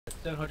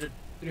700,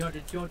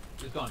 300, 200.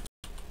 It's gone.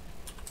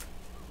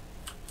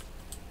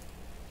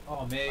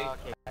 Oh, May.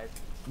 Okay, guys.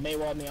 May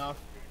walled me off.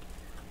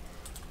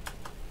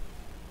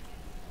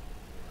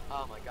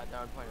 Oh my god, they're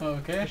on point.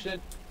 Okay.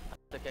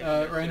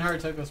 Okay,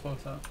 Reinhardt took us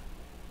both out.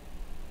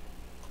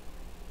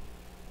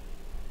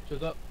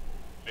 Shows up.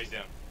 Face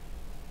down.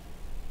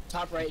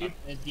 Top right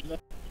is Diva.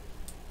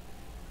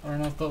 I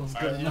don't know if that was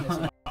good or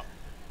not.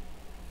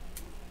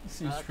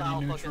 Seems pretty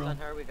I'll neutral. focus on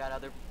her. We got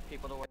other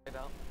people to worry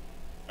about.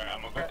 Alright,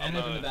 I'm Our gonna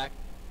Anna's in the back.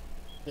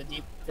 The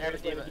deep. They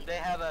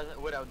have a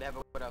widow. They have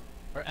a widow.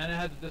 Our Anna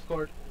has a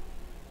Discord.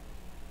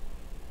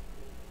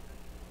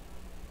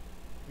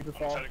 Deeper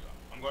fall.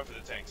 I'm going for the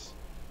tanks.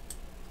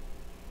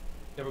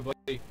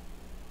 Everybody.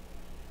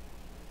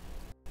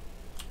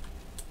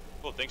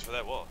 Well, thanks for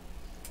that wall.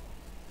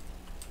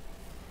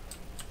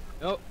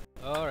 Oh,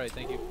 alright,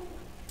 thank you.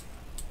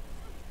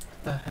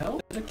 The hell?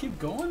 Did it keep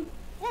going?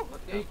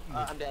 Thank you.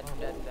 I'm dead. I'm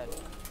dead. I'm dead.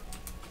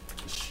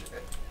 Shit.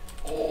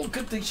 Oh,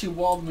 good thing she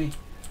walled me.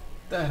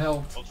 That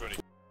helped. Ult's ready.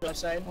 Left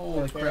side.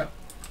 Holy crap.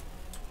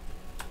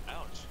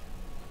 Ouch.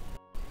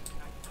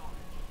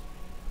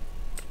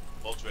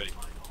 Ult's ready.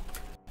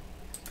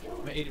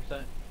 I'm at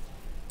 80%.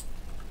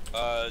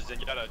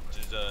 Zenyatta,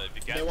 just, if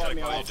you They can, want try to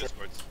me call your off.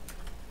 discords.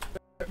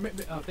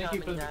 Thank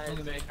you for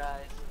the May.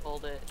 Guys,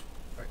 hold it.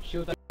 Alright,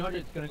 shield at 100,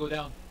 it's gonna go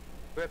down.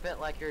 Rip it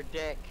like your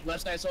dick.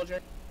 Left side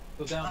soldier.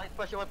 Go down.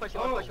 Push it, one push it,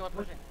 Oh. one push it, one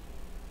push it.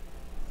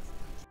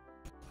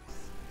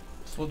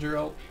 Soldier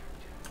out.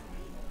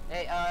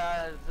 Hey,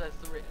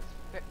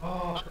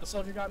 Oh,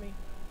 Soldier got me.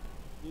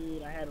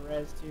 Dude, I had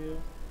res too.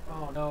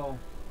 oh no.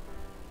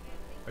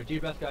 Alright, do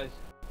your best, guys.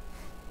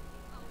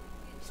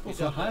 Supposed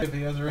to hide if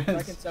he has a res. If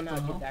I can somehow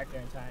get back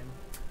there in time.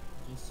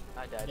 Just,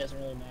 I it died. doesn't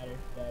really matter.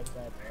 Bad,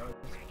 bad, bad.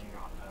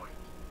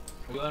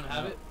 Are you letting him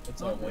have it?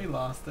 It's Oh, over. we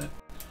lost it.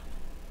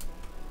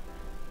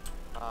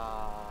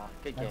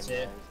 Good game, That's guys.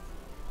 it.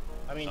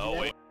 I mean, Oh,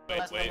 dude, wait,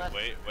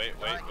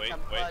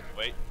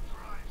 wait.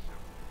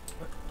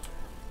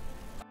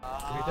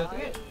 Retesting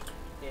it?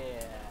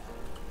 Yeah.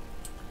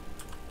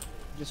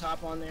 just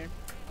hop on there.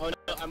 Oh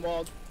no, I'm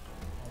walled.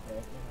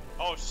 Okay.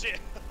 Oh shit!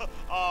 Oh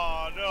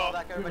Fall no!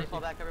 back, everybody, fall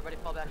back, everybody,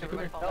 fall back,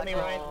 everybody, fall Help back. me,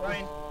 Ryan,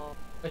 Ryan.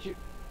 Got you.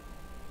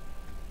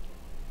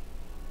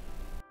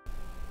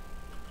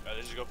 Alright,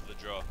 let's just go for the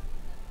draw.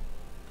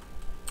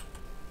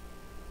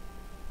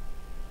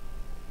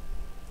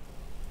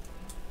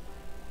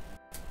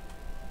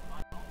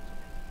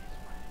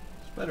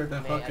 It's better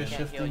to May, fuck I a can't heal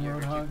shifting you,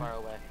 you're too roadhog. far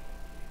away.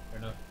 Fair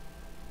enough.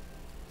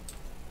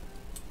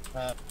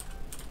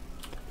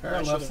 Fair I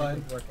left should've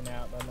side. been working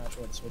out, but I'm not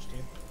sure what to switch to.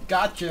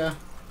 Gotcha.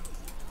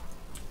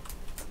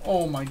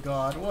 Oh my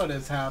god, what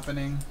is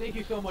happening? Thank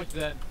you so much,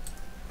 then.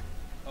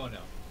 Oh no.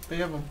 They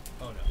have a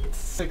Oh no.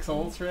 6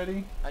 ults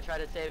ready? I tried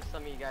to save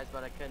some of you guys,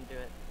 but I couldn't do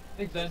it.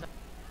 Thanks, then.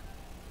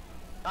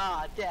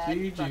 Ah, dead.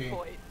 GG. Back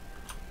point.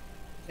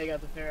 Take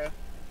out the Pharaoh.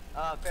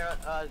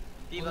 Pharaoh,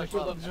 Diva, Well,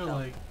 shield up, These are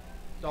like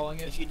stalling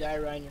it. If you die,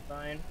 Ryan, you're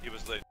fine. He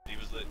was lit.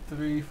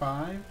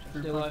 3.5?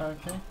 Still alive.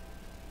 3.5k?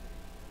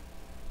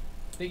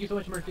 Thank you so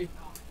much, Mercy.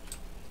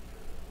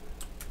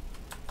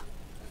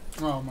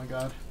 Oh my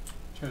god.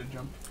 Try to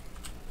jump.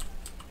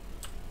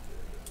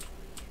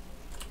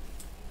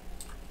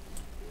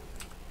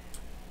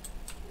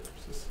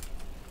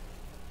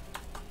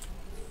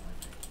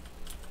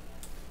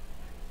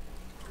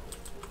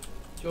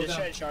 Shield Just down.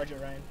 try to charge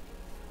it, Ryan.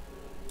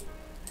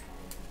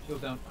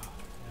 Shield down. Oh,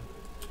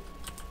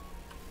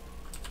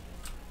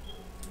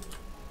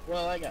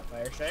 Well, I got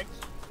fire strikes.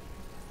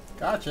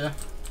 Gotcha.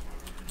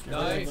 man.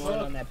 Nice. Going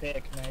on that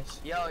pick,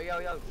 nice. Yo,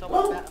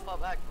 someone fall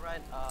back,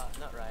 Ryan.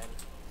 Not Ryan.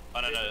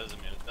 Oh no, that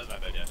doesn't mean it. That's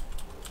not bad yet.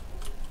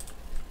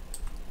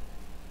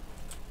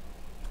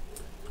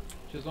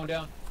 Shield's going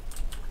down.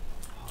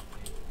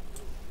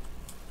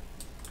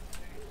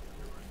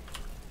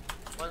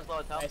 One's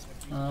low top. Nice.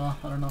 I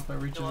don't know if that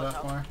reaches Still on that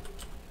top? far. I'm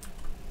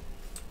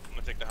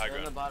gonna take the high They're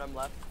in the ground. bottom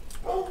left.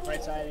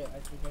 Right side, I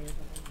think maybe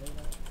something. Maybe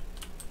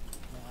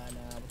not.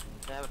 Nah.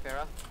 They have a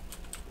Pharaoh.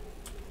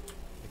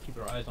 Keep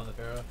our eyes on the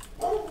Pharaoh.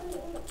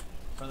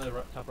 Front of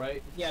the top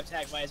right. Yeah,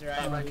 attack visor.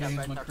 Top I right, okay, top he's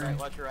right, my top crew. right.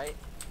 Watch your right.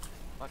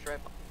 Watch your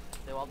right.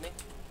 They walled me.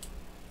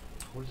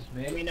 What is this,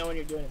 Let me May? know when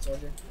you're doing it,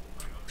 soldier.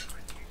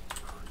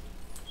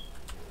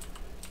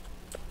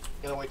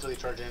 Gonna wait till they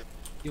charge in.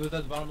 He was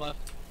at the bottom left.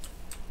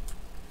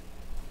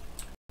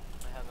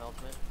 I have an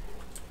ultimate.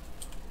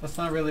 That's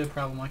not really a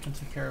problem, I can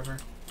take care of her.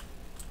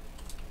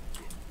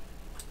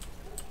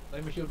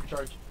 Let me shield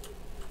recharge.